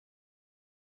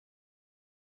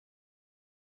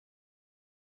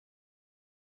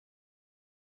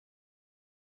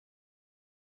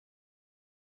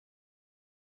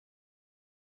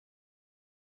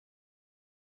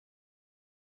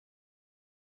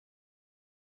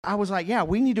I was like, yeah,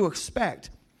 we need to expect.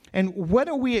 And what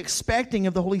are we expecting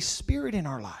of the Holy Spirit in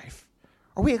our life?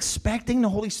 Are we expecting the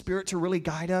Holy Spirit to really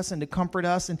guide us and to comfort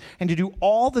us and to do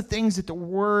all the things that the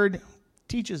Word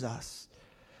teaches us?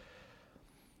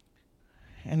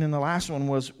 And then the last one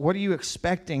was, what are you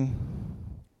expecting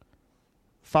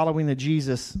following the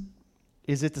Jesus?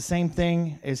 Is it the same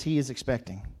thing as he is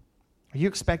expecting? Are you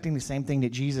expecting the same thing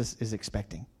that Jesus is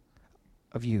expecting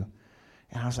of you?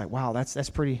 And I was like, wow, that's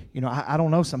pretty, I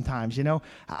don't know sometimes,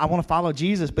 I want to follow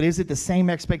Jesus, but is it the same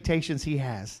expectations he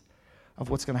has of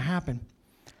what's going to happen?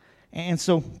 And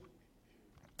so,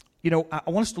 I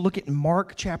want us to look at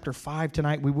Mark chapter 5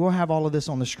 tonight. We will have all of this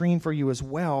on the screen for you as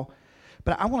well.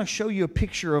 But I want to show you a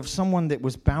picture of someone that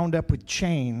was bound up with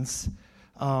chains.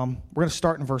 We're going to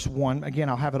start in verse 1. Again,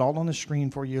 I'll have it all on the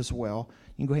screen for you as well.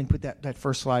 You can go ahead and put that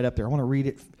first slide up there. I want to read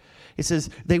it. It says,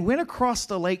 they went across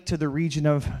the lake to the region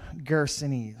of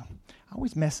Gerasene. I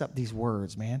always mess up these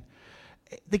words, man.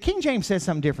 The King James says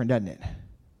something different, doesn't it?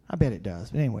 I bet it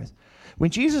does. But anyways, when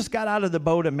Jesus got out of the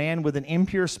boat, a man with an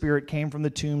impure spirit came from the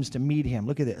tombs to meet him.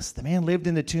 Look at this. The man lived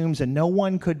in the tombs, and no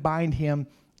one could bind him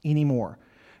anymore,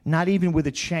 not even with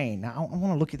a chain. Now, I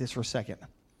want to look at this for a second.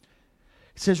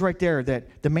 It says right there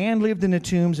that the man lived in the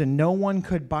tombs, and no one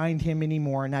could bind him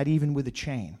anymore, not even with a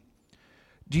chain.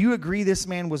 Do you agree this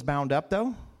man was bound up,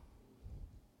 though?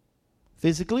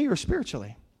 Physically or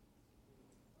spiritually?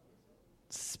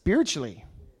 Spiritually.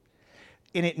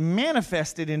 And it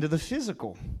manifested into the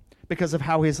physical because of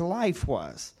how his life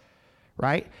was,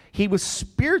 right? He was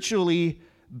spiritually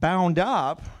bound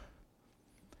up,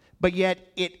 but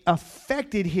yet it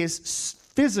affected his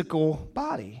physical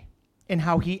body and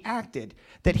how he acted.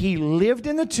 That he lived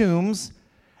in the tombs,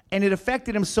 and it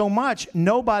affected him so much,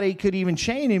 nobody could even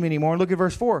chain him anymore. Look at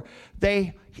verse 4.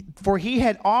 For he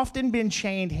had often been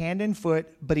chained hand and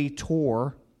foot, but he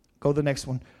tore. Go to the next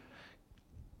one.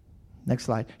 Next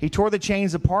slide. He tore the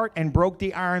chains apart and broke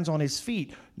the irons on his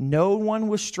feet. No one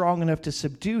was strong enough to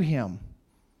subdue him.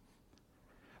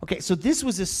 Okay, so this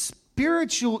was a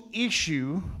spiritual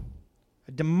issue,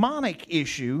 a demonic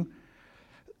issue,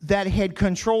 that had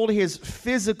controlled his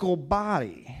physical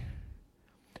body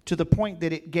to the point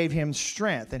that it gave him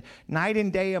strength. And night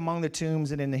and day among the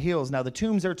tombs and in the hills. Now, the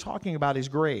tombs they're talking about is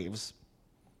graves.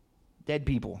 Dead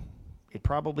people. It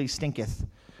probably stinketh,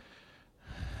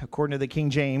 according to the King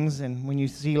James. And when you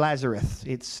see Lazarus,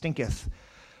 it stinketh.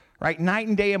 Right? Night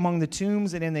and day among the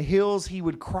tombs and in the hills, he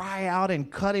would cry out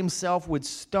and cut himself with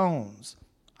stones.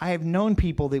 I have known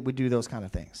people that would do those kind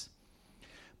of things.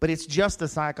 But it's just a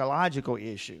psychological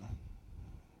issue.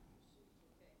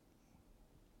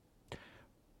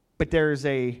 But there's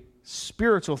a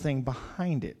spiritual thing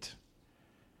behind it.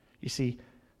 You see,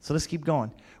 so let's keep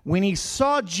going. When he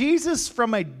saw Jesus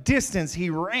from a distance,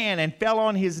 he ran and fell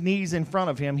on his knees in front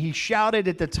of him. He shouted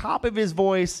at the top of his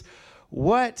voice,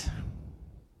 what?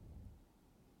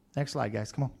 Next slide,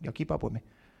 guys. Come on. Y'all keep up with me.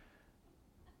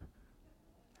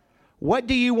 What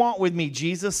do you want with me,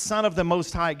 Jesus, Son of the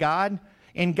Most High God?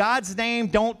 In God's name,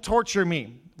 don't torture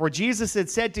me. For Jesus had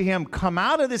said to him, come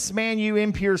out of this man, you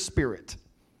impure spirit.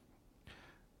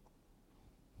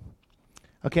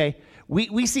 Okay,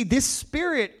 we see this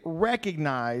spirit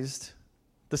recognized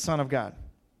the Son of God.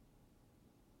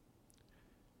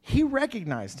 He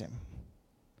recognized him.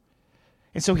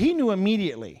 And so he knew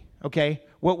immediately, okay,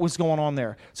 what was going on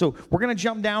there. So we're going to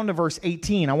jump down to verse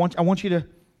 18. I want you to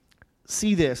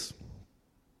see this.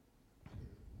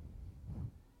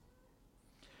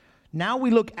 Now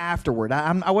we look afterward.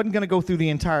 I wasn't going to go through the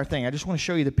entire thing. I just want to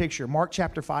show you the picture. Mark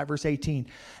chapter 5, verse 18.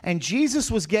 And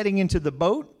Jesus was getting into the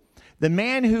boat. The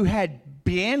man who had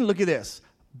been, look at this,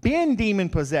 been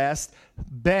demon-possessed,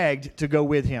 begged to go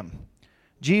with him.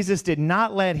 Jesus did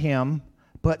not let him,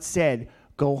 but said,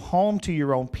 go home to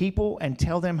your own people and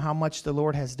tell them how much the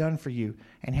Lord has done for you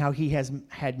and how he has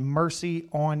had mercy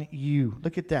on you.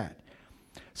 Look at that.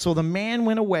 So the man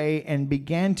went away and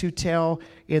began to tell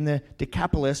in the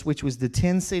Decapolis, which was the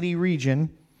 10-city region,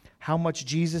 how much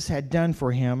Jesus had done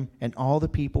for him, and all the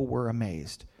people were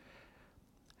amazed.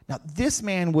 Now, this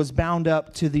man was bound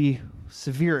up to the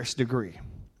severest degree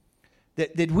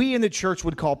that we in the church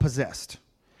would call possessed.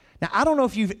 Now, I don't know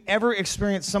if you've ever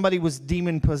experienced somebody was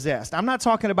demon-possessed. I'm not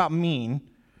talking about mean.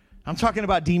 I'm talking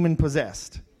about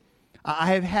demon-possessed.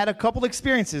 I have had a couple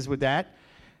experiences with that,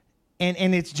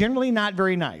 and it's generally not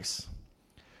very nice.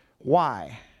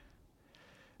 Why?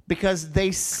 Because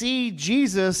they see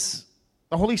Jesus,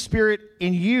 the Holy Spirit,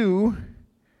 in you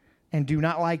and do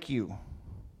not like you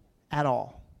at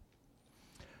all.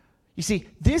 You see,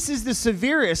 this is the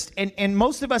severest, and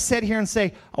most of us sit here and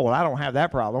say, oh, well, I don't have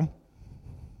that problem.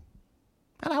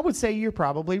 And I would say you're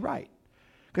probably right.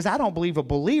 Because I don't believe a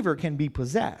believer can be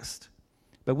possessed,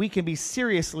 but we can be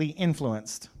seriously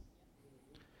influenced.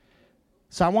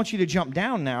 So I want you to jump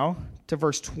down now to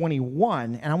verse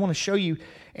 21, and I want to show you,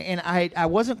 and I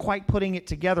wasn't quite putting it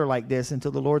together like this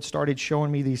until the Lord started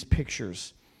showing me these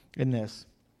pictures in this.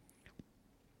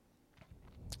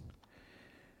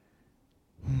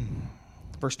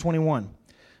 Verse 21.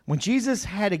 When Jesus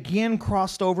had again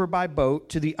crossed over by boat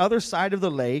to the other side of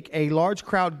the lake, a large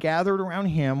crowd gathered around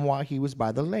him while he was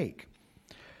by the lake.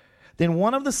 Then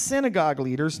one of the synagogue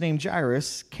leaders named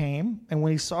Jairus came, and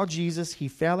when he saw Jesus, he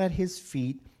fell at his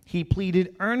feet. He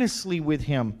pleaded earnestly with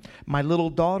him, "My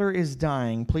little daughter is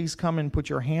dying. Please come and put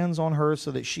your hands on her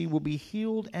so that she will be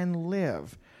healed and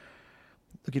live."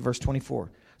 Look at verse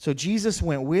 24. So Jesus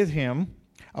went with him.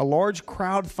 A large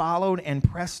crowd followed and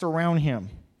pressed around him.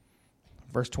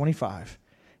 Verse 25.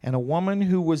 And a woman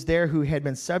who was there who had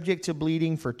been subject to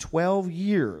bleeding for 12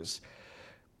 years.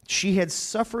 She had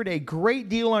suffered a great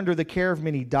deal under the care of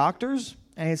many doctors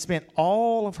and had spent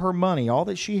all of her money, all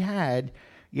that she had,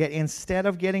 yet instead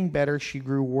of getting better, she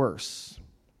grew worse.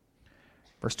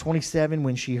 Verse 27,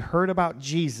 when she heard about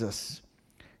Jesus,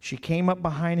 she came up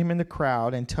behind him in the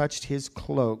crowd and touched his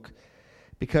cloak,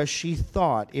 because she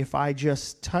thought, if I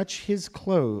just touch his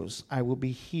clothes, I will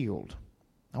be healed.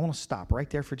 I want to stop right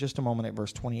there for just a moment at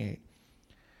verse 28.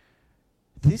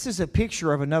 This is a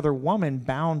picture of another woman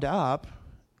bound up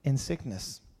in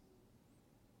sickness.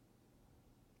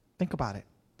 Think about it.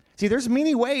 See, there's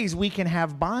many ways we can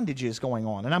have bondages going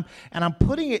on, and I'm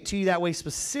putting it to you that way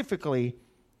specifically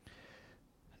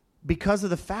because of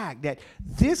the fact that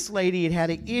this lady had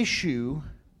an issue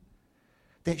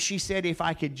that she said, if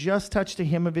I could just touch the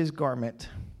hem of his garment,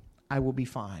 I will be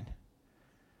fine.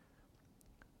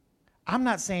 I'm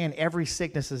not saying every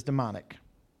sickness is demonic.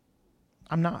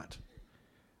 I'm not.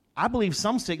 I believe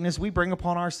some sickness we bring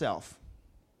upon ourselves.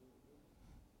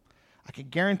 I can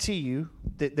guarantee you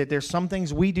that there's some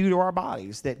things we do to our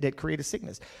bodies that create a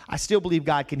sickness. I still believe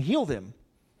God can heal them.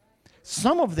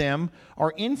 Some of them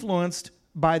are influenced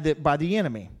by the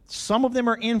enemy. Some of them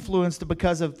are influenced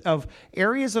because of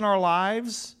areas in our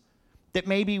lives that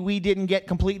maybe we didn't get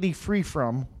completely free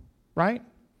from, right?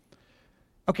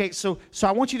 Okay, so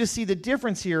I want you to see the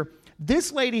difference here.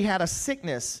 This lady had a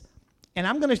sickness, and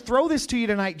I'm going to throw this to you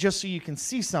tonight just so you can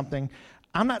see something.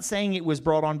 I'm not saying it was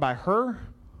brought on by her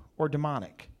or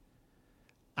demonic.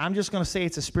 I'm just going to say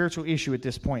it's a spiritual issue at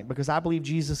this point because I believe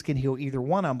Jesus can heal either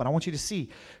one of them. But I want you to see,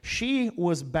 she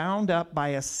was bound up by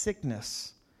a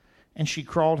sickness, and she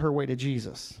crawled her way to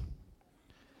Jesus.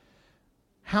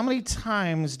 How many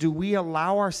times do we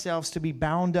allow ourselves to be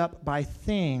bound up by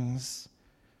things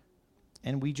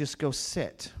and we just go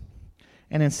sit?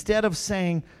 And instead of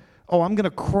saying, oh, I'm going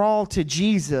to crawl to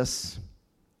Jesus,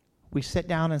 we sit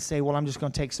down and say, well, I'm just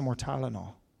going to take some more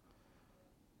Tylenol.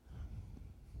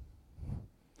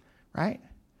 Right?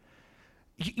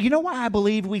 You know why I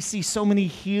believe we see so many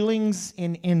healings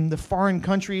in the foreign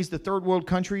countries, the third world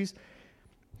countries?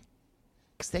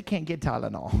 Because they can't get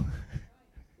Tylenol.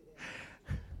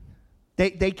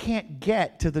 They can't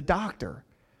get to the doctor.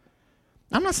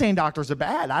 I'm not saying doctors are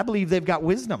bad. I believe they've got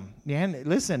wisdom. Yeah, and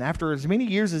listen, after as many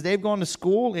years as they've gone to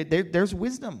school, there's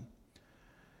wisdom.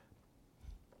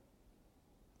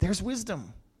 There's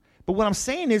wisdom. But what I'm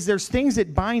saying is there's things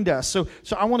that bind us. So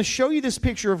I want to show you this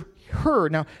picture of her.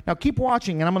 Now keep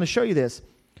watching, and I'm going to show you this.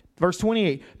 Verse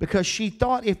 28, because she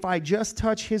thought, if I just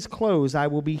touch his clothes, I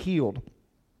will be healed.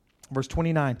 Verse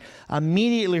 29,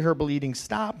 immediately her bleeding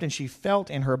stopped, and she felt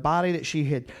in her body that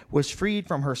she was freed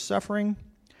from her suffering.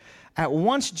 At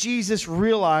once Jesus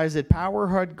realized that power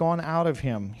had gone out of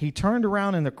him. He turned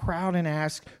around in the crowd and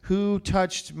asked, who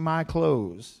touched my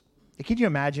clothes? Can you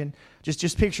imagine?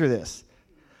 Just picture this.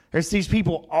 There's these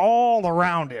people all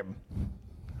around him.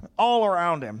 All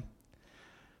around him.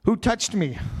 Who touched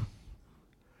me?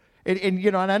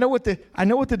 And I know what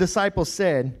the disciples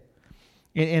said,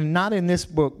 and not in this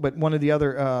book, but one of the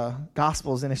other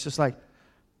Gospels, and it's just like,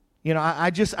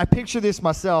 I picture this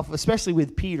myself, especially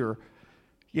with Peter.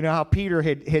 You know how Peter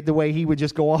had the way he would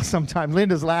just go off sometime.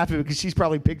 Linda's laughing because she's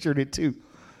probably pictured it too.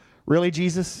 Really,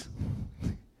 Jesus?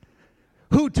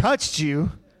 Who touched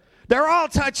you? They're all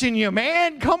touching you,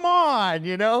 man. Come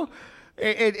on,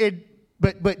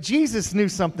 But Jesus knew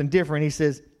something different. He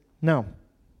says, no.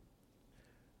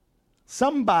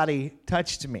 Somebody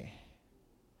touched me.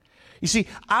 You see,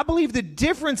 I believe the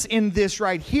difference in this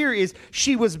right here is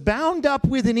she was bound up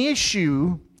with an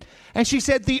issue, and she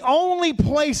said, the only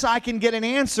place I can get an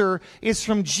answer is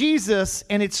from Jesus,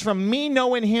 and it's from me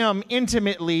knowing him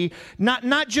intimately,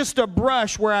 not just a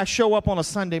brush where I show up on a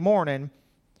Sunday morning.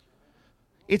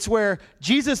 It's where,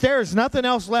 Jesus, there is nothing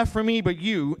else left for me but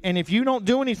you, and if you don't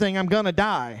do anything, I'm going to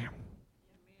die.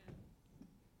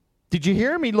 Did you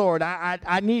hear me, Lord?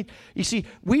 I need, you see,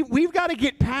 we've got to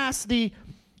get past the,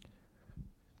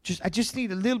 I just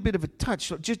need a little bit of a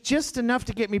touch, just enough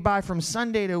to get me by from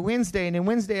Sunday to Wednesday, and then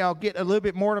Wednesday I'll get a little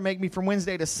bit more to make me from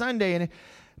Wednesday to Sunday.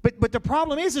 But the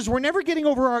problem is we're never getting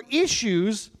over our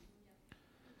issues.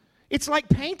 It's like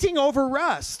painting over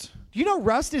rust. Do you know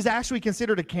rust is actually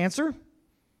considered a cancer?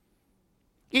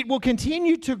 It will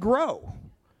continue to grow.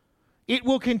 It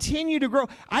will continue to grow.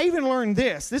 I even learned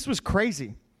this. This was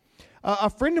crazy. A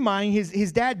friend of mine,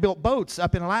 his dad built boats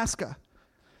up in Alaska.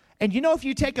 And you know, if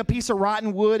you take a piece of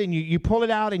rotten wood and you pull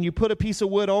it out and you put a piece of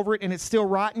wood over it and it's still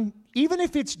rotten, even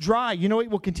if it's dry, you know it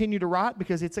will continue to rot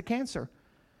because it's a cancer.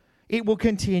 It will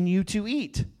continue to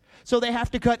eat. So they have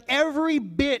to cut every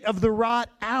bit of the rot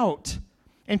out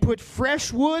and put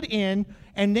fresh wood in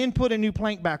and then put a new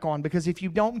plank back on, because if you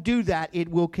don't do that, it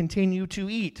will continue to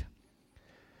eat.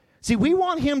 See, we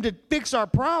want him to fix our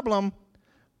problem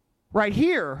right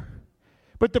here.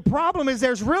 But the problem is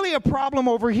there's really a problem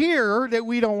over here that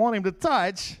we don't want him to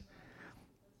touch.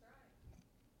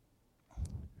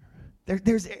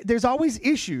 There's always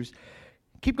issues.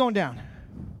 Keep going down.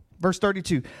 Verse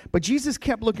 32. But Jesus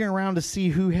kept looking around to see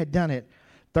who had done it.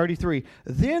 33.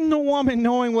 Then the woman,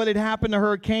 knowing what had happened to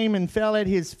her, came and fell at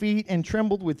his feet and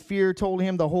trembled with fear, told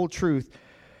him the whole truth.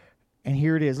 And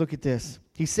here it is. Look at this.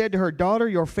 He said to her, daughter,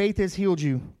 your faith has healed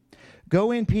you.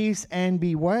 Go in peace and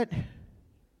be what?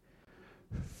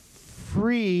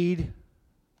 Freed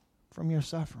from your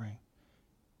suffering.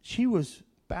 She was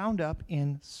bound up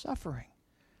in suffering.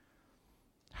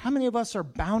 How many of us are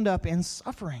bound up in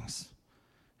sufferings?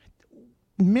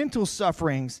 Mental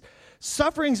sufferings.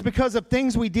 Sufferings because of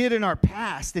things we did in our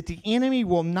past that the enemy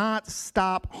will not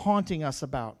stop haunting us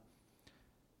about.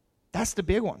 That's the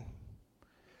big one.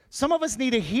 Some of us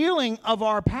need a healing of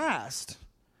our past.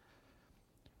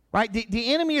 Right?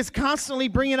 The enemy is constantly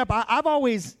bringing up. I've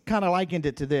always kind of likened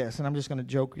it to this, and I'm just going to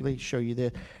jokingly show you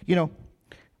this. You know,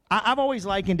 I've always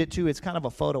likened it to, it's kind of a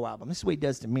photo album. This is what he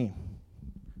does to me.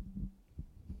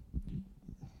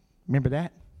 Remember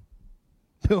that?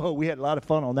 Oh, we had a lot of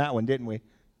fun on that one, didn't we?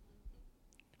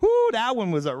 Whoo, that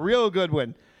one was a real good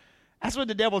one. That's what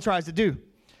the devil tries to do.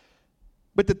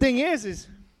 But the thing is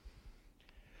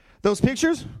those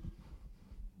pictures,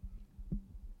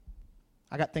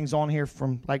 I got things on here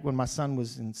from like when my son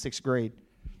was in 6th grade.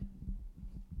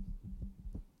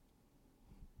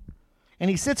 And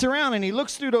he sits around and he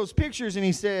looks through those pictures and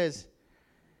he says,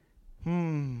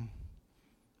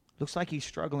 looks like he's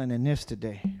struggling in this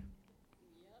today.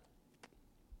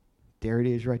 There it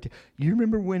is right there. You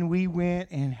remember when we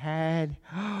went and had,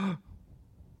 oh,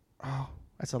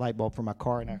 that's a light bulb for my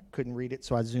car and I couldn't read it,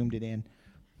 so I zoomed it in.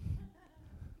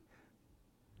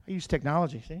 I use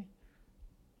technology, see?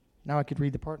 Now I could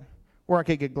read the part. Or I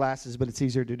could get glasses, but it's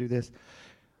easier to do this.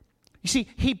 You see,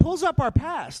 he pulls up our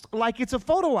past like it's a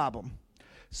photo album.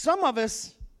 Some of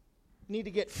us need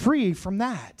to get free from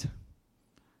that.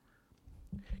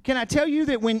 Can I tell you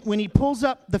that when he pulls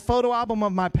up the photo album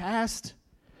of my past,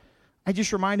 I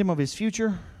just remind him of his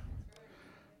future?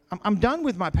 I'm done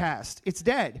with my past. It's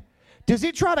dead. Does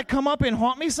it try to come up and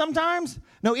haunt me sometimes?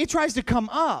 No, it tries to come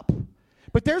up.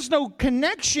 But there's no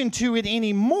connection to it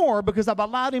anymore because I've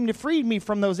allowed him to free me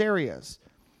from those areas.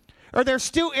 Are there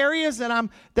still areas that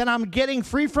I'm getting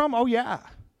free from? Oh, yeah.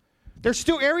 There's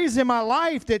still areas in my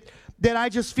life that I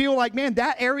just feel like, man,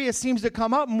 that area seems to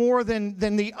come up more than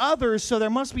the others, so there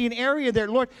must be an area there.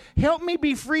 Lord, help me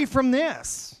be free from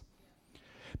this.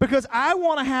 Because I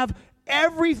want to have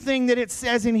everything that it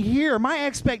says in here. My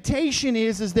expectation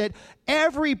is that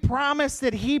every promise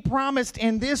that he promised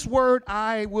in this word,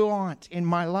 I will want in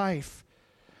my life.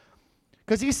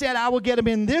 Because he said, I will get them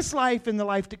in this life and the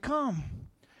life to come.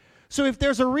 So if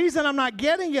there's a reason I'm not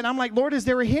getting it, I'm like, Lord, is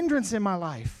there a hindrance in my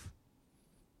life?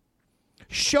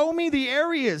 Show me the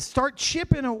areas. Start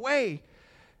chipping away.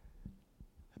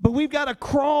 But we've got to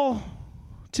crawl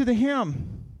to the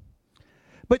hem.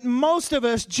 But most of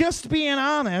us, just being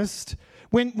honest,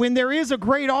 when there is a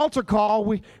great altar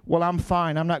call, well, I'm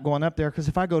fine. I'm not going up there because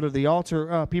if I go to the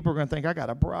altar, people are going to think I got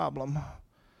a problem.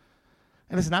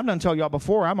 And listen, I've done told y'all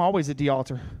before, I'm always at the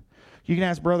altar. You can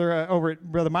ask brother over at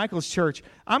Brother Michael's church.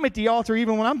 I'm at the altar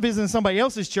even when I'm visiting somebody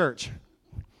else's church.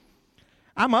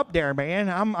 I'm up there, man.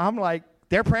 I'm like,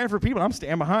 they're praying for people. I'm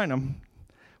standing behind them.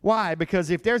 Why? Because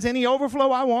if there's any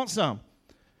overflow, I want some.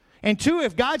 And two,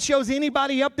 if God shows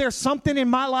anybody up there something in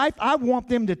my life, I want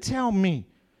them to tell me.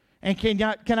 And can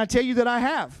I tell you that I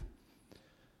have?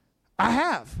 I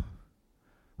have.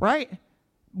 Right?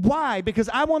 Why? Because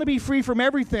I want to be free from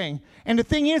everything. And the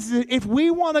thing is, if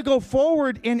we want to go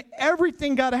forward in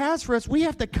everything God has for us, we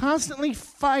have to constantly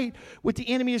fight what the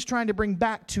enemy is trying to bring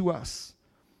back to us.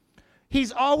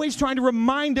 He's always trying to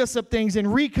remind us of things and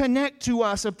reconnect to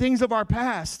us of things of our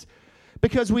past.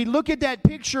 Because we look at that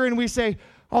picture and we say,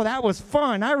 oh, that was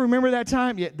fun. I remember that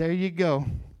time. Yeah, there you go.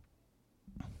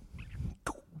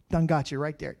 Done got you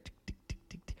right there.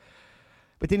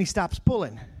 But then he stops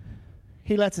pulling.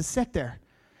 He lets us sit there.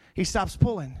 He stops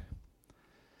pulling.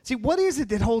 See, what is it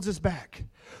that holds us back?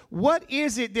 What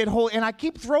is it that holds, and I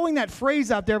keep throwing that phrase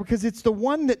out there because it's the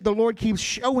one that the Lord keeps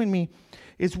showing me,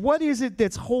 is what is it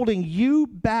that's holding you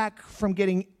back from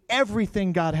getting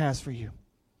everything God has for you?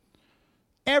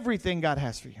 Everything God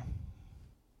has for you.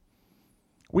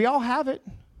 We all have it.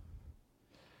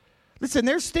 Listen,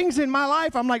 there's things in my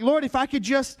life, I'm like, Lord, if I could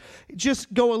just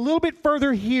go a little bit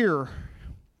further here.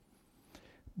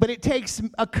 But it takes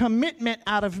a commitment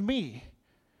out of me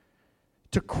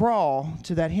to crawl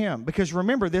to that hem. Because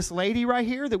remember, this lady right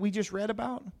here that we just read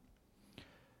about,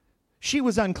 she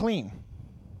was unclean.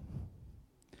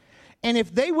 And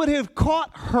if they would have caught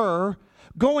her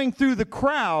going through the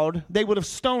crowd, they would have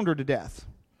stoned her to death.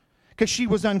 Because she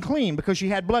was unclean, because she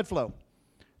had blood flow.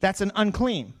 That's an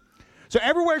unclean. So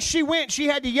everywhere she went, she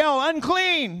had to yell,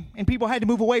 unclean, and people had to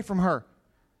move away from her.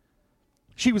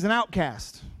 She was an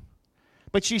outcast.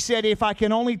 But she said, if I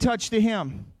can only touch the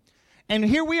hem. And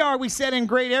here we are, we sit in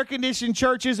great air-conditioned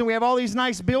churches, and we have all these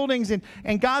nice buildings,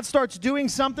 and God starts doing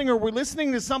something, or we're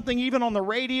listening to something even on the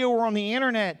radio or on the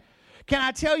internet. Can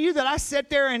I tell you that I sit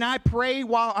there and I pray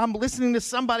while I'm listening to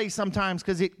somebody sometimes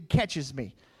because it catches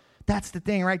me. That's the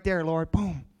thing right there, Lord.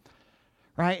 Boom.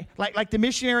 Right? Like the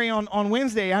missionary on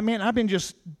Wednesday, I mean, I've been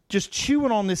just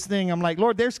chewing on this thing. I'm like,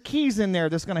 Lord, there's keys in there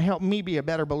that's going to help me be a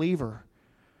better believer.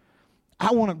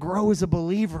 I want to grow as a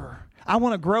believer. I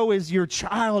want to grow as your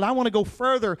child. I want to go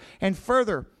further and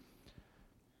further.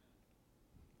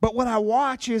 But what I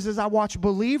watch is I watch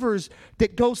believers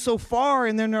that go so far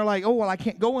and then they're like, oh, well, I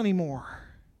can't go anymore.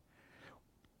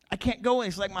 I can't go.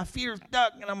 It's like my feet are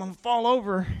stuck and I'm going to fall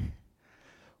over.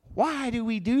 Why do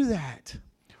we do that?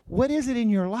 What is it in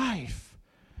your life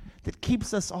that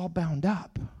keeps us all bound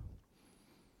up?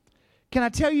 Can I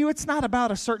tell you, it's not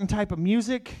about a certain type of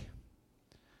music.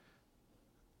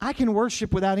 I can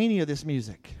worship without any of this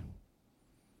music.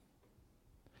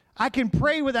 I can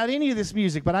pray without any of this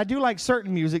music, but I do like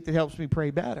certain music that helps me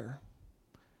pray better.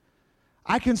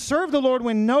 I can serve the Lord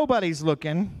when nobody's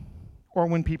looking or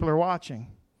when people are watching.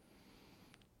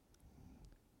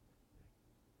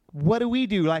 What do we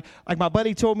do? Like my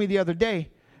buddy told me the other day,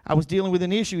 I was dealing with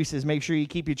an issue. He says, make sure you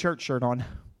keep your church shirt on.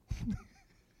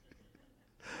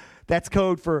 That's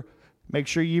code for make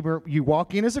sure you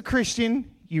walk in as a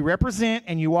Christian, you represent,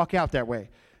 and you walk out that way.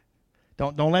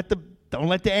 Don't let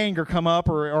the anger come up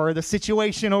or the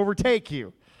situation overtake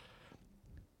you.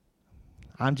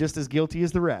 I'm just as guilty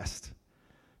as the rest,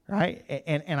 right?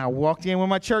 And I walked in with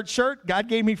my church shirt. God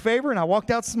gave me favor, and I walked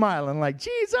out smiling like,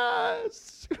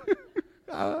 Jesus.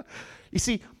 You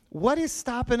see, what is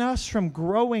stopping us from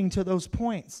growing to those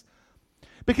points?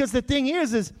 Because the thing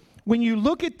is when you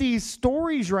look at these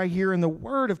stories right here in the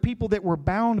Word of people that were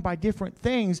bound by different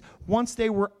things, once they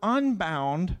were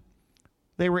unbound,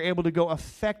 they were able to go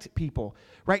affect people,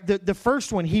 right? The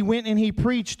first one, he went and he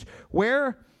preached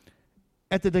where?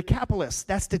 At the Decapolis.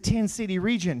 That's the 10-city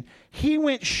region. He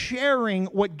went sharing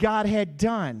what God had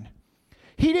done.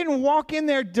 He didn't walk in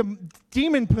there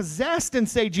demon-possessed and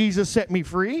say, Jesus set me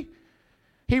free.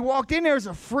 He walked in there as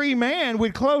a free man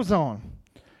with clothes on.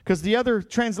 Because the other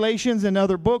translations and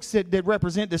other books that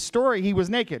represent this story, he was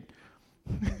naked.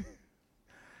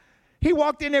 He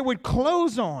walked in there with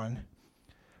clothes on,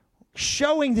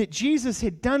 showing that Jesus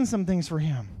had done some things for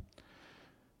him.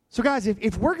 So guys,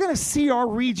 if we're going to see our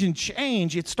region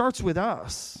change, it starts with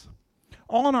us.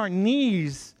 On our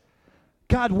knees,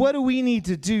 God, what do we need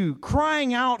to do?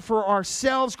 Crying out for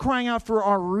ourselves, crying out for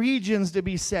our regions to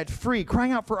be set free,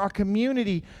 crying out for our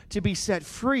community to be set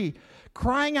free,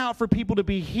 crying out for people to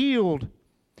be healed.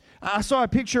 I saw a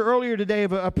picture earlier today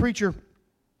of a preacher,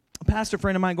 a pastor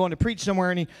friend of mine going to preach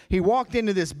somewhere, and he walked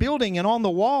into this building, and on the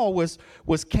wall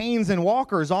was canes and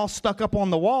walkers all stuck up on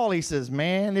the wall. He says,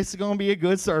 man, this is going to be a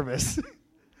good service.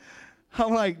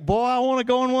 I'm like, boy, I want to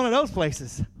go in one of those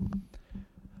places.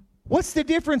 What's the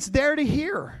difference there to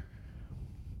here?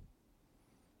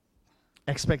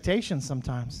 Expectations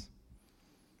sometimes.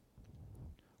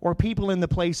 Or people in the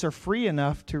place are free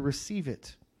enough to receive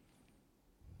it.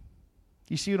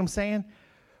 You see what I'm saying?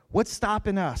 What's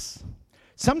stopping us?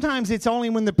 Sometimes it's only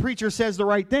when the preacher says the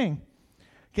right thing.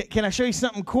 Can I show you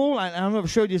something cool? I don't know if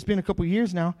I've showed you. It's been a couple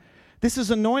years now. This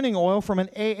is anointing oil from an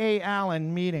A.A.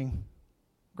 Allen meeting.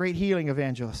 Great healing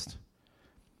evangelist.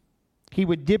 He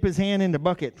would dip his hand in the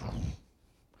bucket.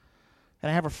 And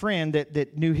I have a friend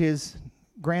that knew his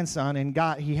grandson, and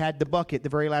he had the bucket, the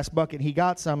very last bucket. He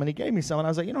got some, and he gave me some, and I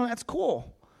was like, that's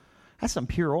cool. That's some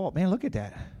pure oil. Man, look at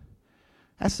that.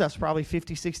 That stuff's probably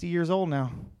 50, 60 years old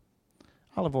now.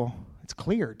 Olive oil. It's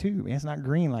clear, too. Man, it's not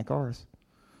green like ours.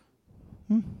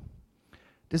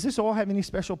 Does this oil have any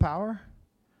special power?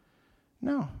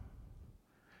 No.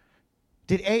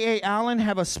 Did A.A. Allen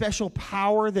have a special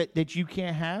power that you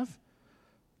can't have?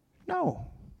 No.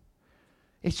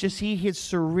 It's just he had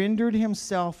surrendered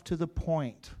himself to the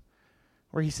point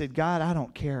where he said, God, I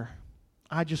don't care.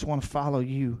 I just want to follow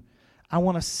you. I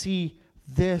want to see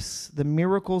the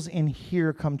miracles in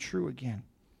here come true again.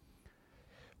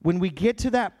 When we get to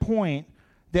that point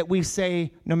that we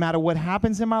say, no matter what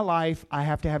happens in my life, I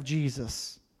have to have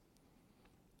Jesus.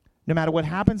 No matter what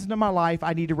happens in my life,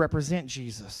 I need to represent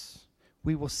Jesus.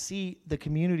 We will see the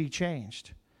community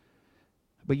changed,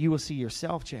 but you will see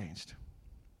yourself changed.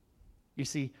 You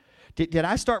see, did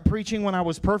I start preaching when I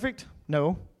was perfect?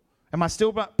 No. Am I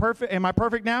still perfect? Am I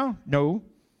perfect now? No.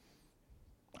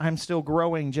 I'm still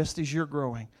growing just as you're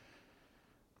growing.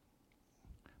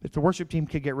 If the worship team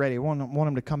could get ready, I want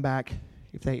them to come back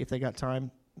if they got time.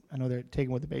 I know they're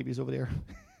taking with the babies over there.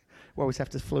 We always have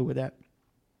to flow with that.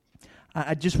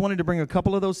 I just wanted to bring a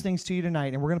couple of those things to you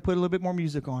tonight, and we're going to put a little bit more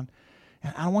music on.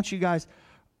 And I want you guys,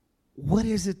 what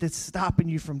is it that's stopping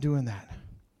you from doing that?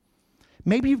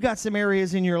 Maybe you've got some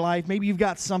areas in your life. Maybe you've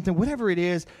got something, whatever it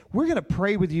is. We're going to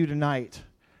pray with you tonight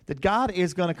that God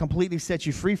is going to completely set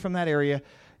you free from that area.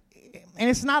 And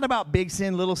it's not about big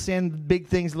sin, big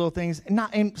things, little things.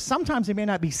 And sometimes it may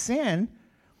not be sin.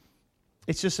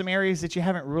 It's just some areas that you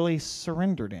haven't really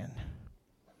surrendered in.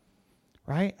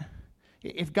 Right?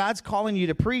 If God's calling you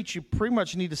to preach, you pretty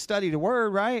much need to study the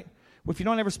Word, right? Well, if you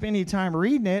don't ever spend any time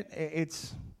reading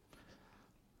it,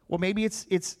 maybe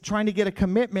it's trying to get a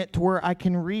commitment to where I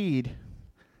can read.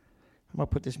 I'm going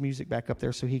to put this music back up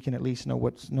there so he can at least know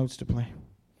what notes to play.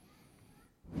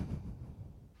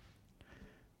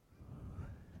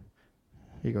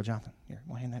 Here you go, Jonathan. Here,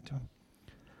 we'll hand that to him.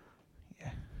 Yeah.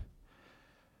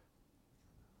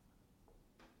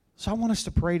 So I want us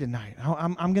to pray tonight.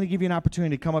 I'm going to give you an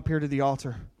opportunity to come up here to the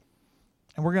altar,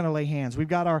 and we're going to lay hands. We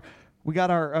got our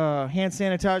hand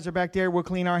sanitizer back there. We'll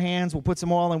clean our hands. We'll put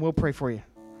some oil, and we'll pray for you.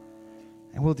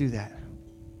 And we'll do that.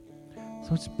 So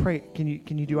let's pray. Can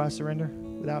you do I surrender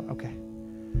without? Okay.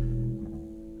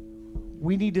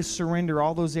 We need to surrender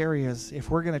all those areas if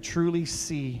we're going to truly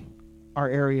see our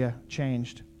area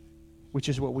changed, which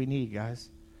is what we need, guys.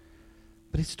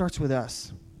 But it starts with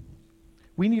us.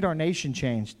 We need our nation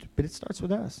changed, but it starts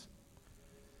with us.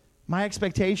 My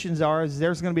expectations is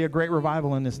there's going to be a great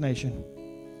revival in this nation.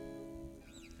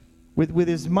 With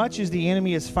as much as the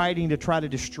enemy is fighting to try to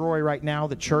destroy right now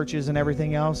the churches and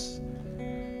everything else,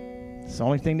 it's the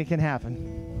only thing that can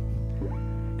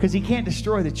happen. Because he can't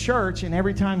destroy the church, and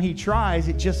every time he tries,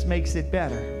 it just makes it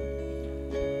better.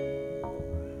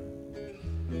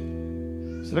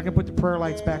 So they're going to put the prayer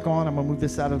lights back on. I'm going to move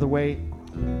this out of the way.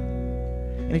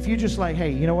 And if you're just like,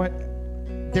 hey, you know what?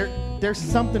 There's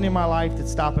something in my life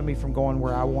that's stopping me from going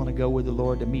where I want to go with the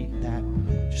Lord to meet that.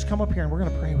 Just come up here and we're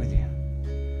going to pray with you.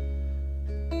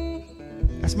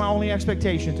 That's my only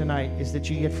expectation tonight, is that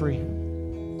you get free.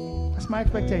 That's my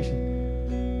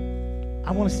expectation.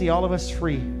 I want to see all of us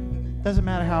free. Doesn't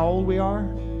matter how old we are.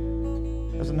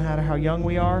 Doesn't matter how young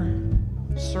we are.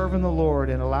 Serving the Lord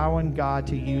and allowing God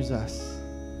to use us.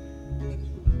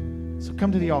 So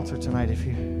come to the altar tonight if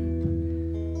you...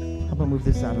 I'm going to move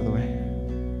this out of the way.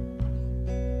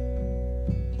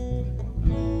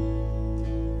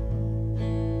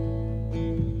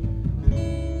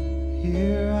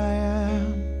 Here I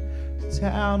am,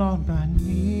 down on my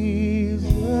knees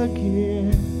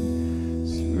again,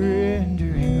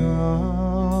 surrendering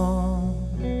all,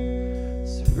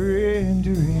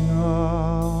 surrendering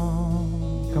all.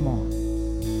 Come on.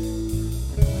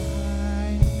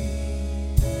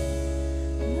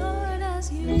 Lord,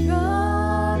 as you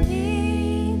draw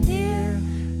me near,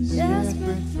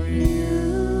 desperate for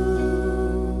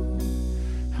you.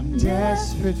 I'm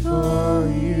desperate for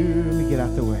you. Let me get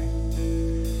out the way.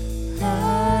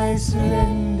 I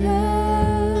surrender.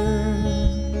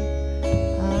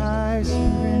 I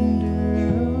surrender.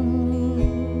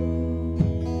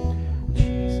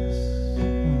 Jesus.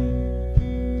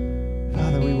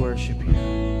 Father, we worship you.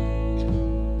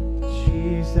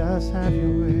 Jesus, have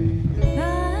your way.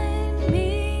 Find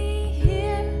me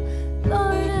here,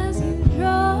 Lord, as you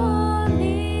draw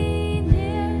me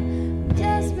near. I'm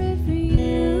desperate for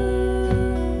you.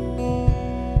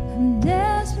 I'm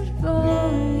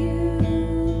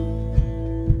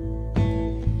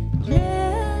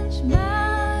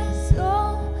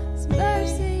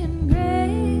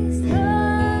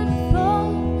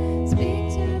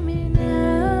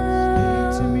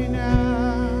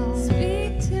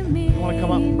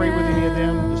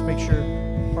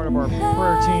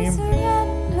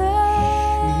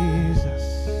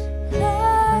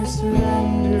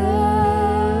surrender.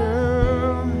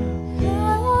 I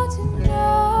want to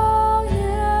know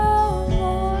you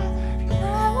more. I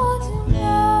want to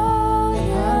know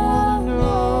you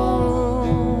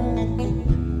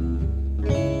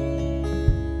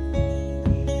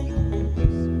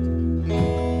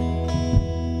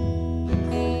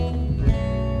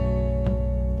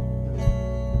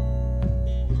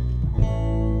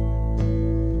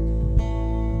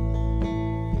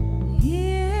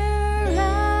Here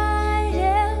I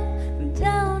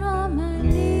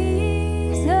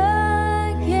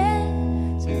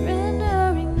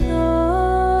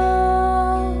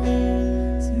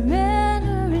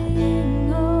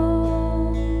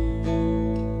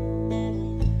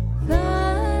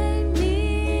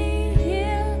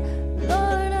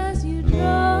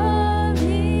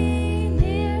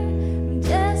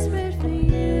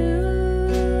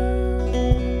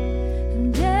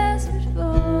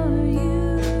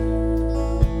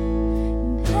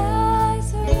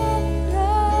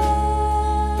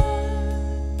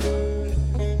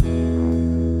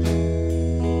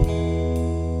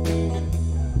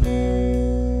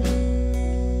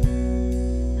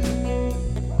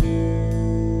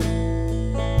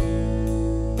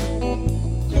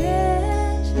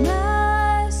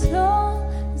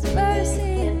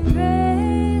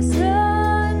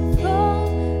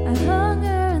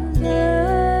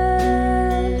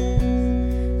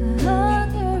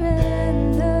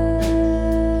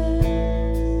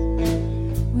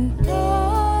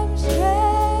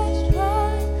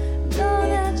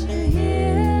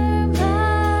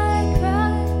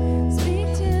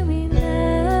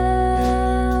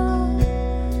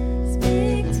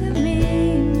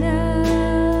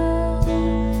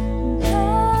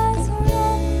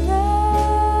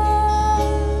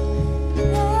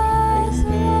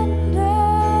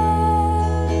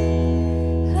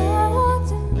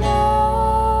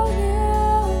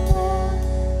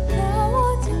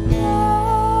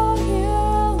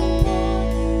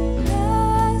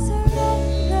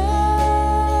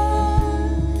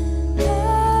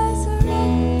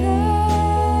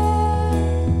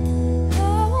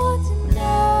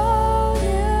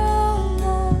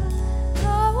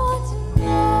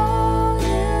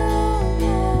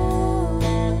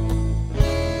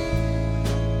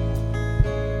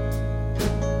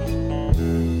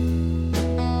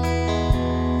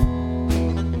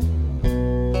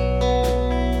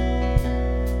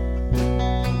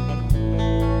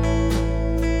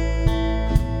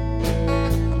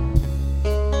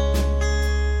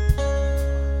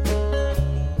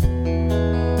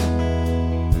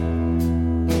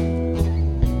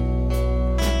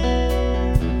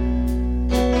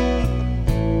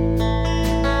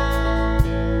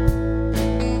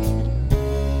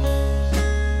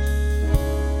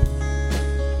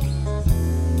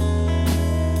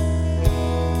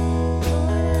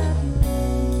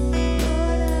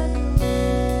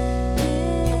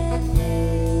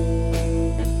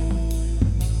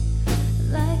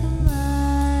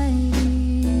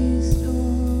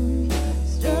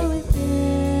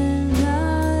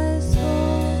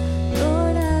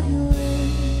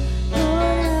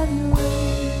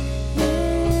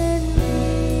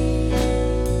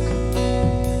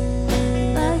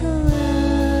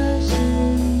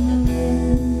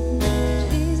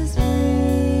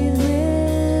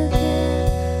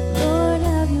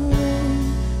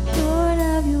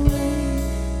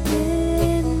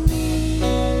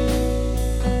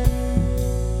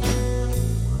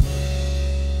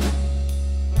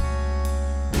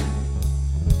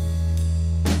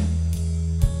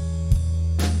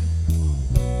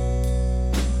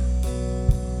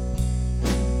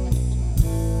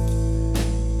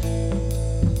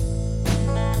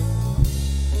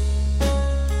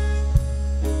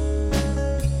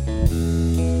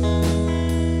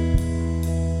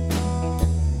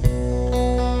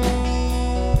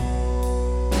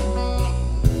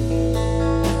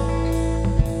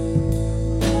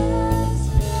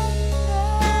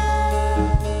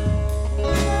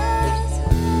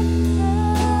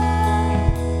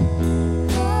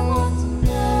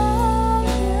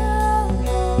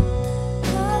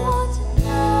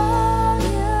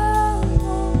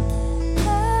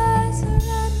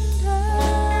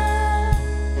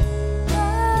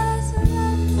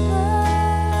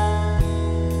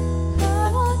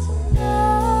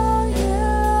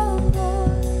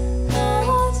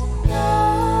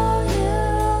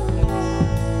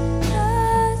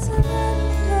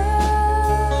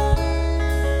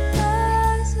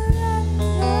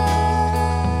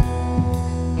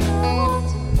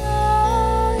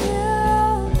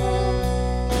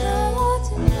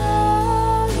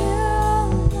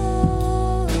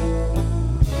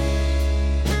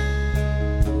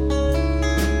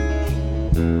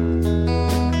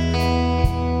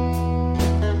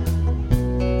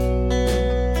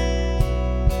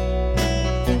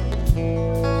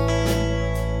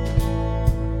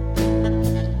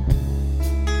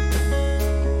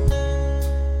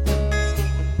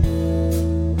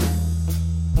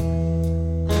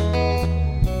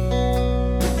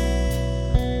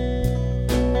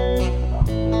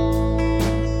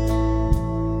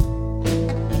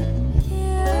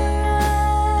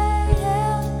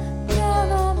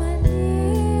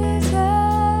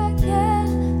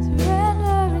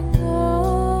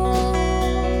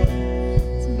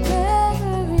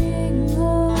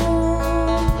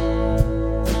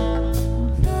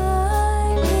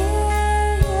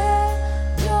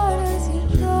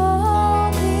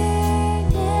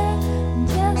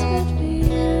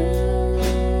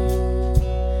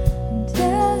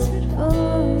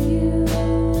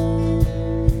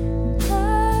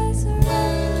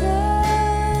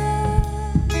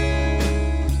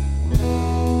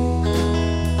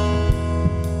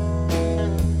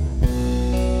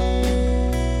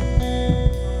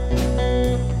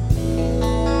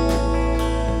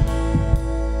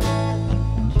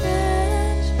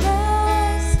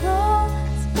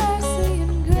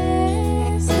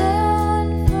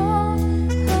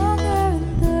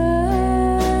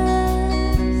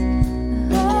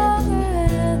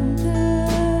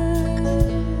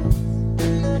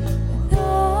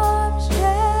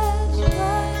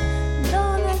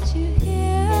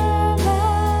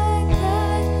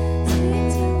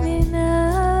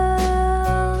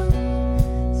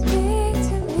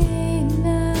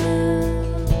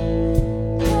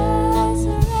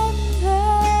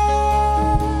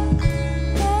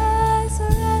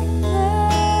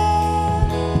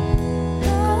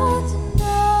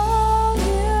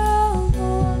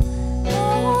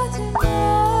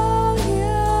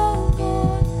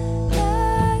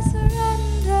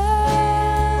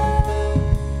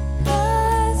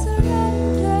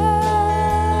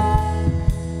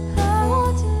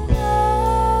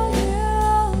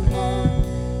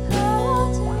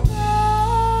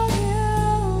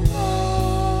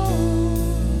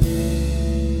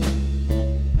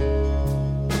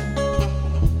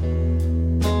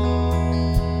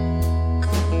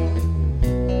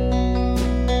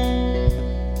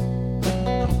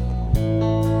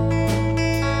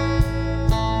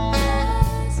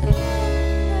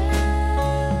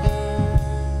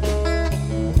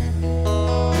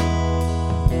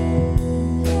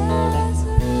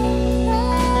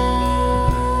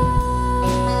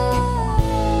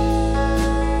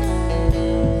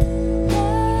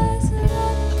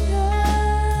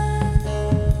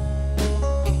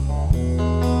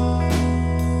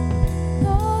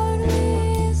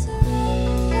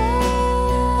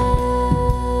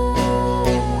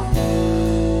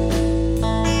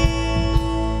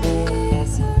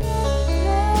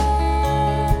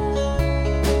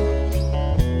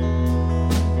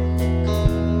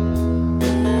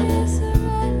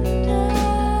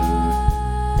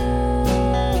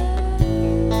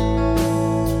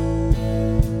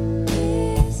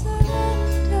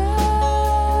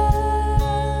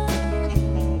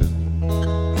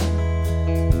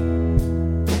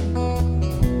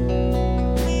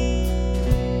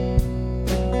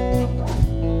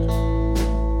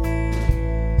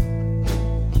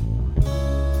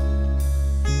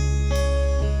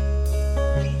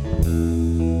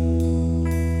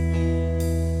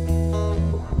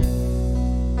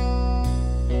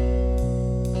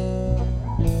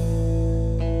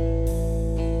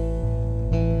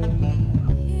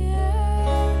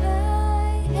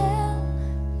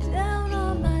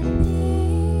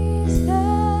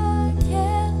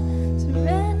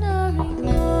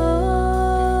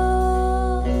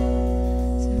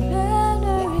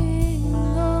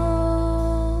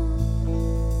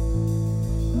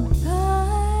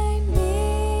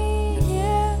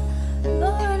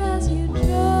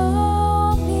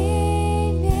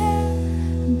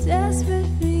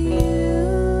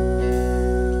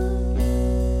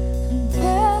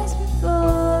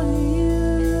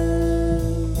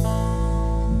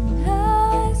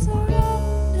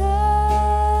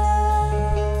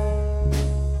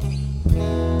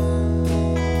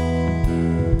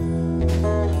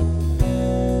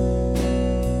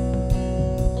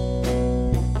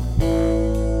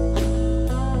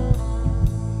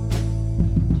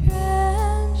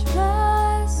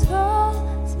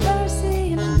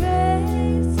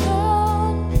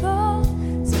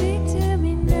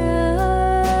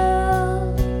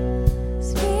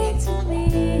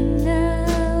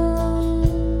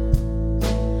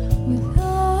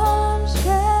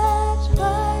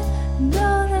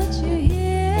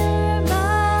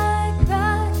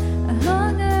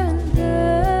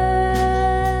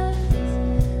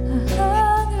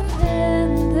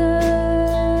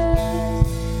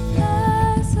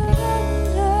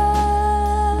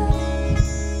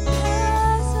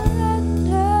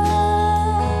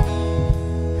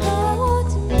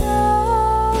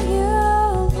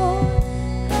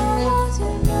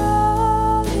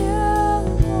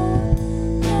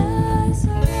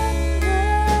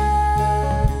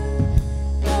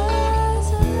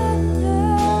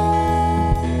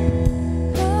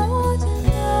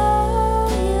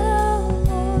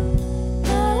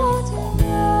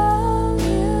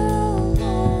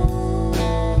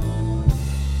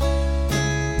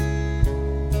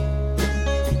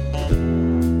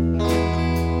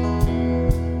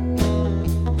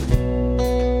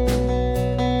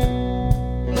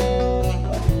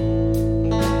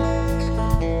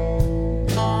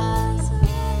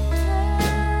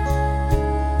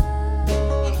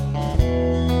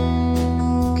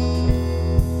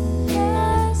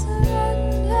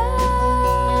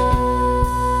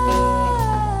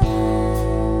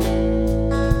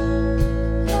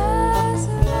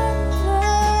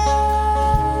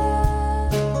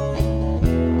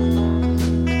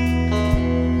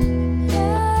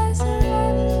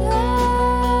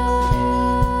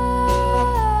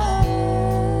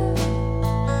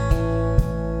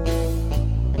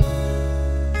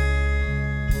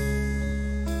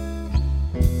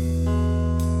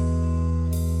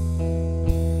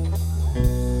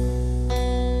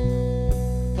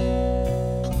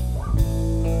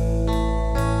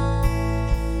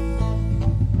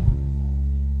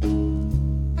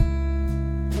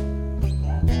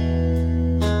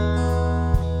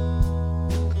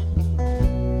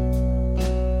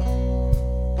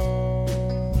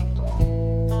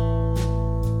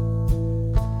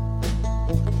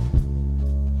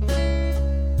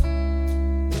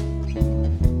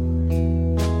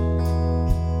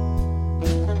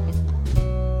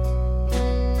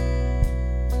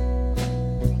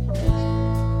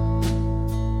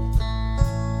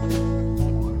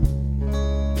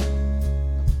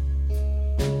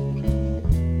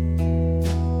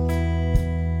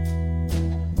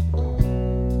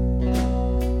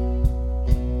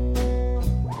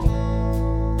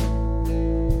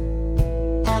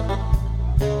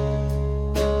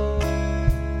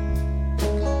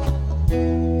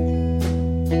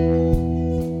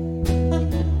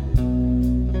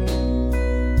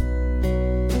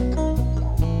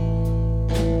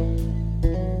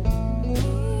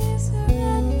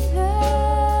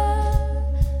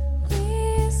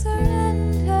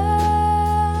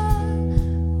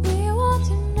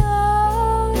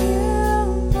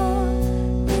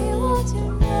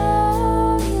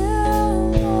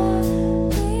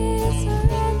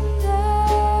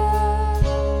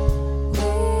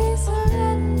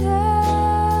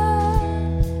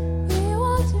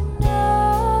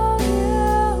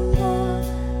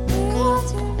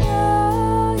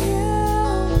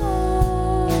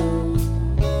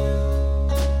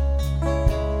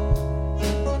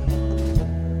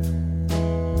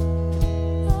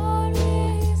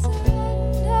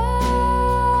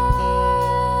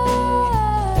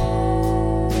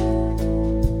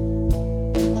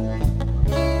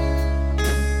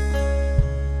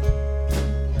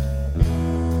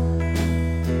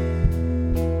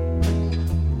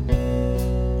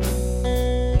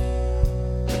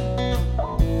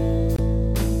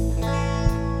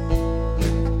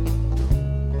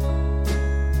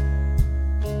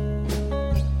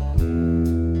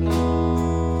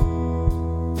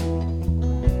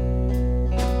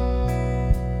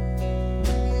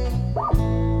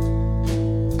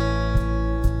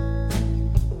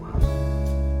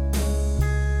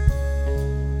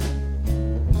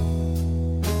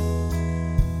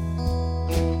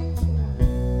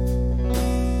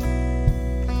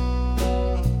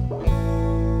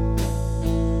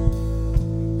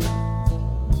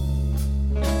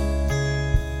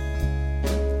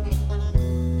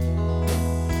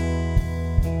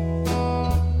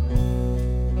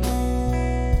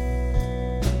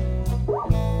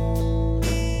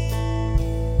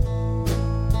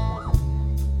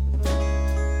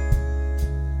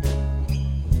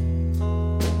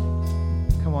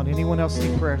Anyone else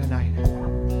need prayer tonight?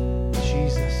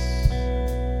 Jesus,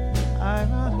 I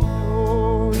want to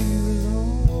know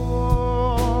you,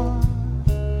 Lord.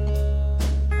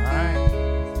 All right.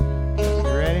 You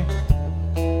ready?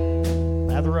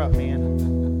 Lather up, man.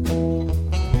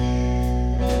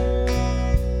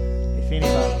 If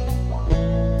anybody.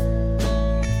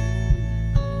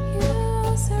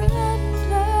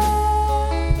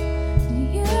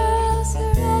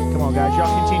 Come on, guys.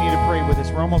 Y'all continue to pray with us.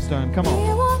 We're almost done. Come on.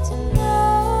 We want to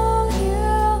know you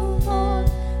more.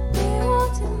 We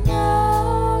want to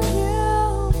know you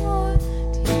more.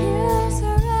 Do you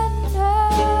surrender?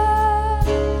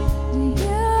 Do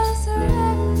you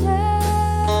surrender?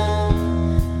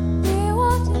 We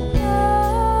want to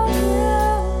know you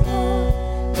more.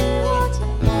 We want to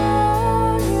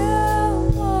know you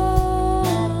more.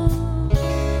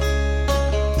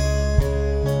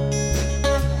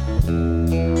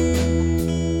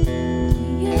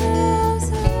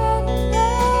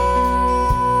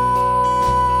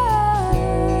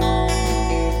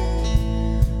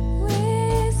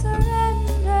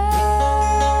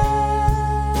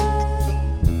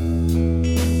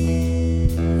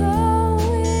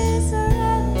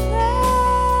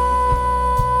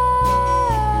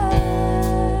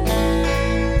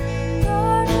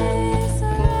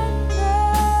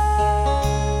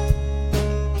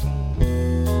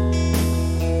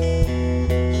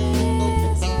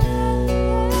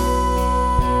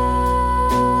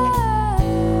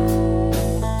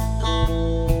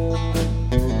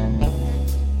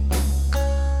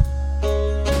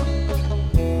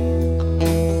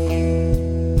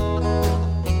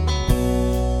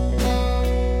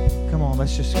 Come on,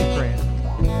 let's just keep praying.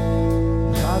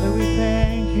 Father, we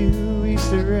thank you. We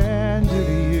surrender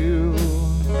to you.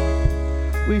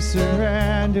 We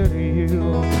surrender to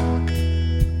you.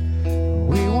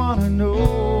 We want to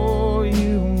know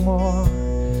you more.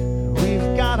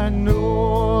 We've got to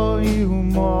know you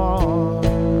more.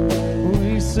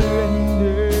 We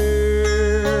surrender.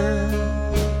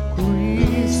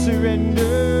 We surrender.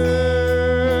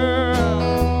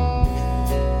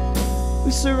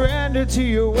 We surrender to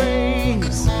your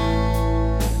ways.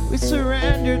 We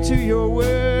surrender to your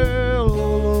will,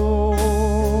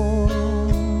 Lord.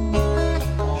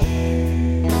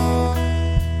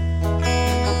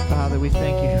 Father, we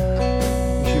thank you.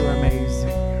 You are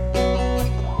amazing.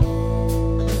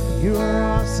 You are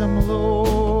awesome,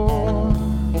 Lord.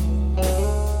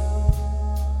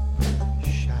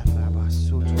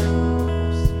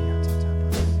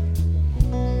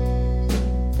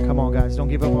 Come on, guys. Don't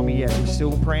give up on me yet. We're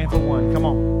still praying for one. Come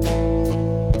on.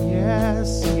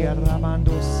 Yes.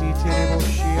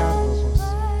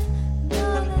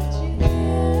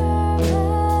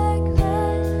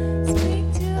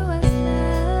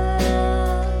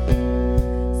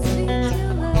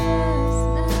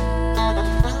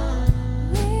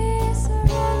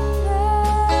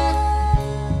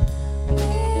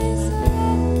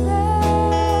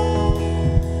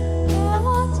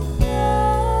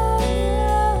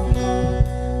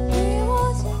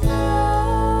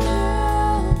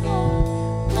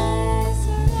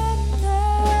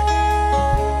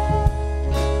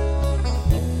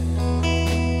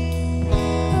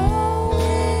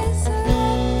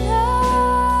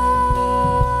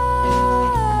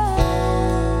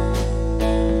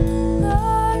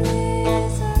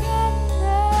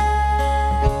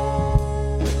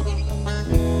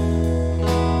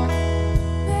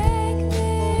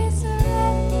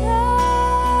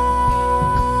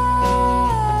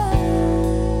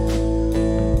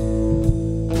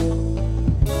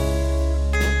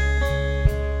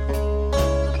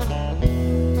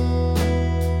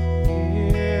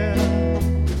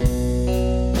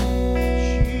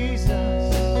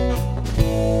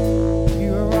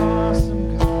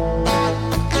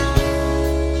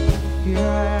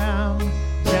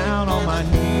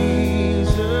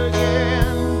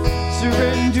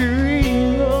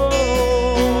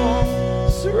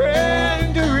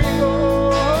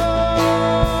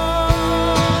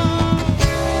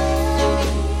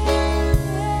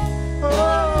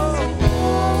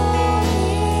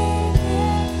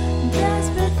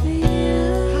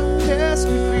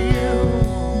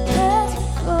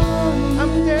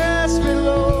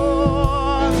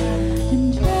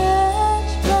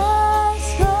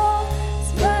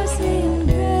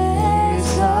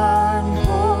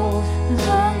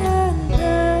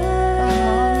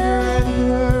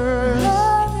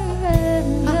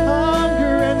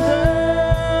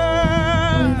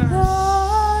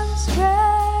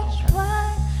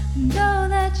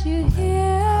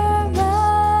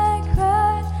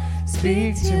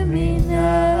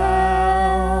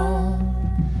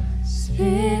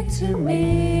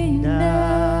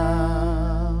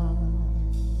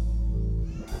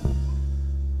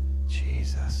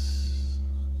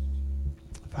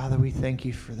 thank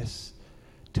you for this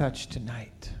touch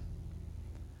tonight.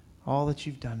 All that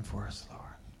you've done for us, Lord.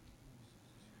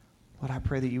 Lord, I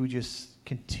pray that you would just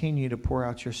continue to pour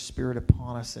out your Spirit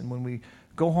upon us. And when we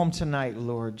go home tonight,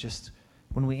 Lord, just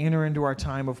when we enter into our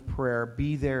time of prayer,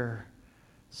 be there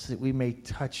so that we may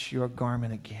touch your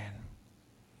garment again.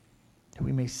 That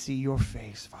we may see your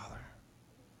face, Father.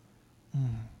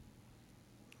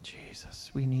 Jesus,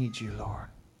 we need you, Lord.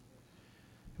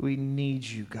 We need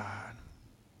you, God.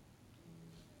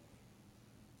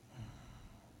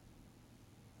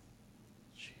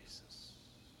 Jesus.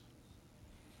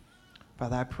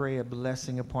 Father, I pray a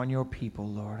blessing upon your people,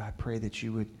 Lord. I pray that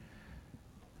you would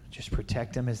just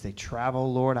protect them as they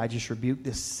travel, Lord. I just rebuke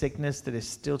this sickness that is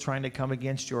still trying to come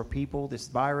against your people, this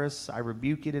virus. I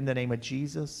rebuke it in the name of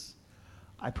Jesus.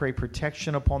 I pray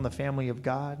protection upon the family of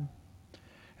God.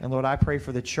 And Lord, I pray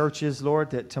for the churches, Lord,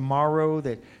 that tomorrow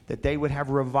that they would have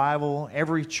revival.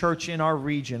 Every church in our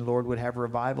region, Lord, would have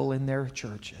revival in their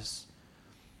churches.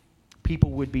 People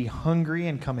would be hungry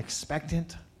and come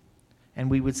expectant. And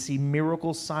we would see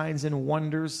miracles, signs, and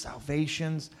wonders,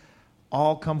 salvations,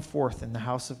 all come forth in the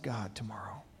house of God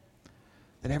tomorrow.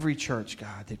 That every church,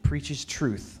 God, that preaches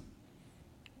truth,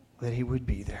 that he would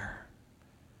be there.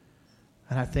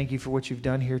 And I thank you for what you've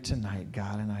done here tonight,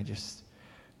 God, and I just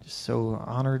so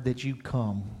honored that you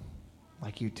come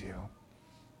like you do.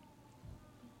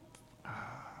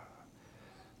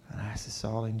 And I ask this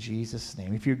all in Jesus'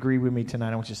 name. If you agree with me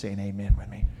tonight, I want you to say an amen with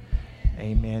me.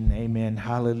 Amen, amen.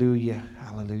 Hallelujah,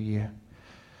 hallelujah.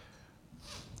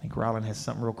 I think Rylan has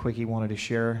something real quick he wanted to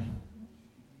share.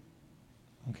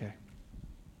 Okay.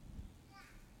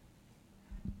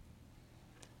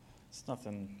 It's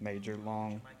nothing major,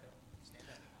 long.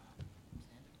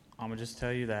 I'm going to just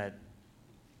tell you that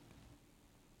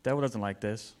devil doesn't like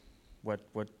this. What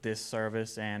this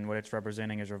service and what it's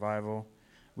representing is revival.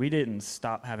 We didn't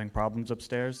stop having problems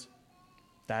upstairs.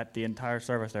 That the entire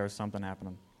service there was something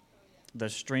happening. The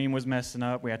stream was messing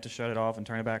up. We had to shut it off and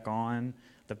turn it back on.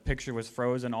 The picture was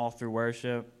frozen all through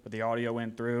worship, but the audio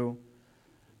went through.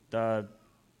 I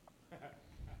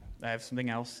have something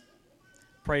else.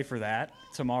 Pray for that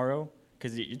tomorrow,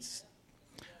 because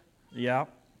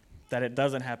that it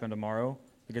doesn't happen tomorrow,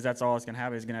 because that's all it's going to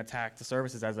happen. He's going to attack the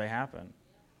services as they happen,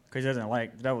 because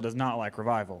the devil does not like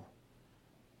revival.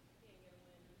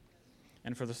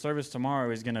 And for the service tomorrow,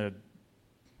 he's going to,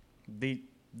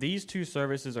 these two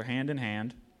services are hand in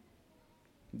hand.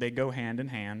 They go hand in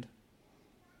hand.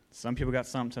 Some people got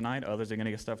something tonight, others are going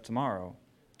to get stuff tomorrow.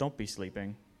 Don't be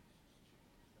sleeping.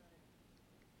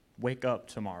 Wake up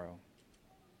tomorrow.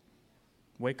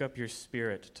 Wake up your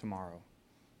spirit tomorrow.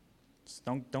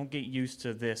 Don't get used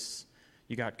to this.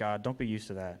 You got God. Don't be used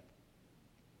to that.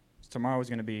 Tomorrow is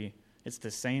going to be, it's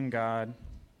the same God,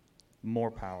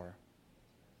 more power.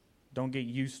 Don't get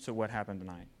used to what happened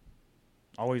tonight.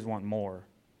 Always want more.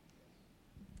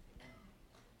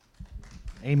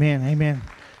 Amen, amen.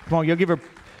 Come on, you'll give a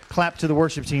clap to the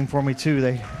worship team for me, too.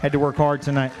 They had to work hard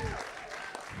tonight.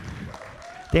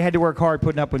 They had to work hard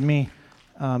putting up with me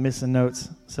missing notes,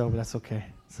 so that's okay.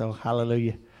 So,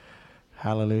 hallelujah.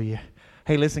 Hallelujah.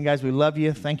 Hey, listen, guys, we love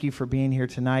you. Thank you for being here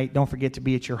tonight. Don't forget to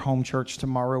be at your home church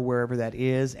tomorrow, wherever that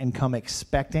is, and come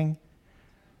expecting.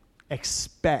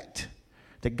 Expect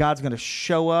that God's going to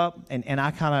show up, and I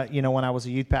kind of, when I was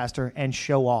a youth pastor, and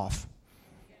show off.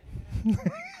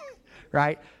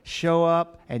 Right? Show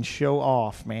up and show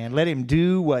off, man. Let him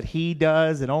do what he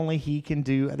does and only he can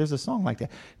do. There's a song like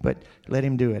that, but let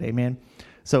him do it. Amen.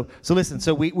 So listen,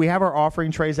 so we have our offering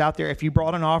trays out there. If you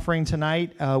brought an offering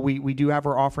tonight, we do have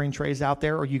our offering trays out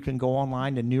there, or you can go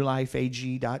online to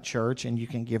newlifeag.church and you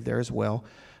can give there as well.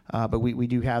 But we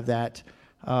do have that.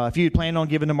 If you plan on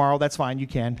giving tomorrow, that's fine. You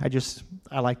can.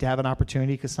 I like to have an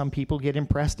opportunity, because some people get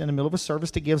impressed in the middle of a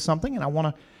service to give something, and I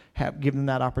want to give them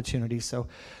that opportunity. So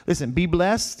listen, be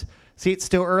blessed. See, it's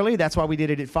still early. That's why we did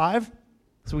it at 5.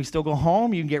 So we still go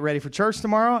home. You can get ready for church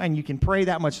tomorrow, and you can pray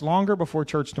that much longer before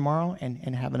church tomorrow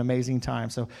and have an amazing time.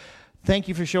 So thank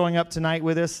you for showing up tonight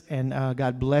with us, and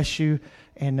God bless you.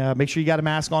 And make sure you got a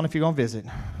mask on if you're going to visit.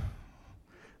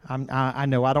 I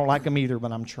know I don't like them either,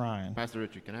 but I'm trying. Pastor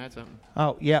Richard, can I add something?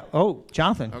 Oh, yeah. Oh,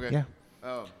 Jonathan. Okay.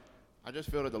 Yeah. I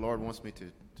just feel that the Lord wants me to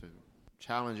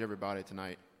challenge everybody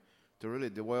tonight to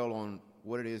really dwell on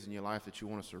what it is in your life that you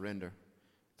want to surrender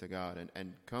to God,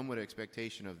 and come with an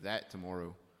expectation of that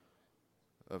tomorrow,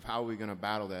 of how we're going to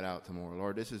battle that out tomorrow.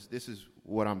 Lord, this is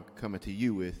what I'm coming to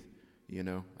you with,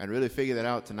 and really figure that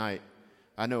out tonight.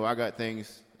 I know I got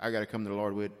things I got to come to the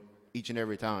Lord with each and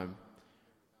every time.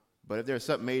 But if there's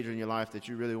something major in your life that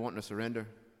you really want to surrender,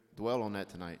 dwell on that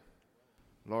tonight.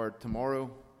 Lord,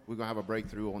 tomorrow we're going to have a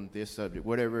breakthrough on this subject,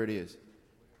 whatever it is.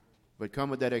 But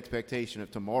come with that expectation of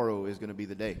tomorrow is going to be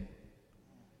the day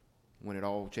when it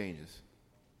all changes.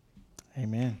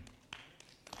 Amen.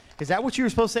 Is that what you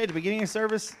were supposed to say at the beginning of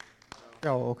service?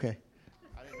 Oh, okay.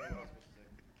 I didn't know what I was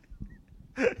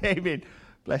supposed to say. Amen.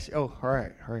 Bless you. Oh, all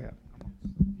right. Hurry up.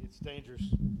 It's dangerous.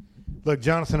 Look,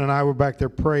 Jonathan and I were back there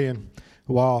praying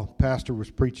while Pastor was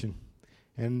preaching.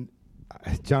 And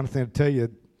Jonathan, I tell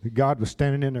you, God was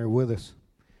standing in there with us.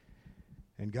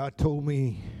 And God told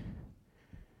me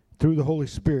through the Holy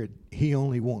Spirit, he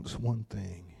only wants one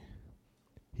thing.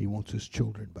 He wants his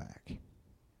children back.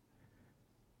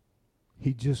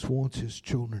 He just wants his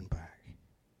children back.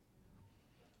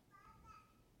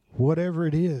 Whatever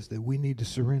it is that we need to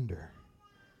surrender,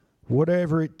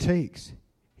 whatever it takes,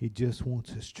 he just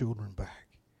wants his children back.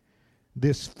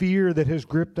 This fear that has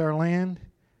gripped our land,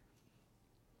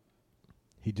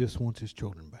 he just wants his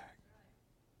children back.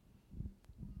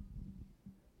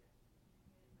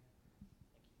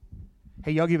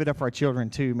 Hey, y'all give it up for our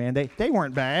children too, man. They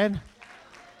weren't bad.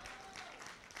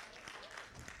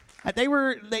 They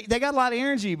got a lot of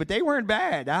energy, but they weren't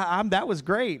bad. That was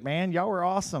great, man. Y'all were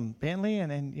awesome, Bentley,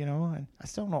 and and I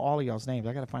still don't know all of y'all's names.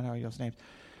 I got to find out all y'all's names,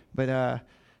 but and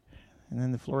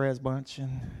then the Flores bunch,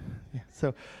 and yeah. So,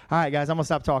 all right, guys, I'm gonna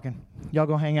stop talking. Y'all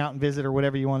go hang out and visit or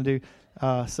whatever you want to do.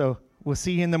 So we'll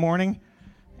see you in the morning,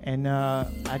 and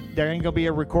there ain't gonna be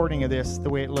a recording of this the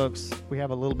way it looks. We have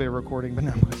a little bit of recording, but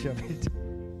not much of it.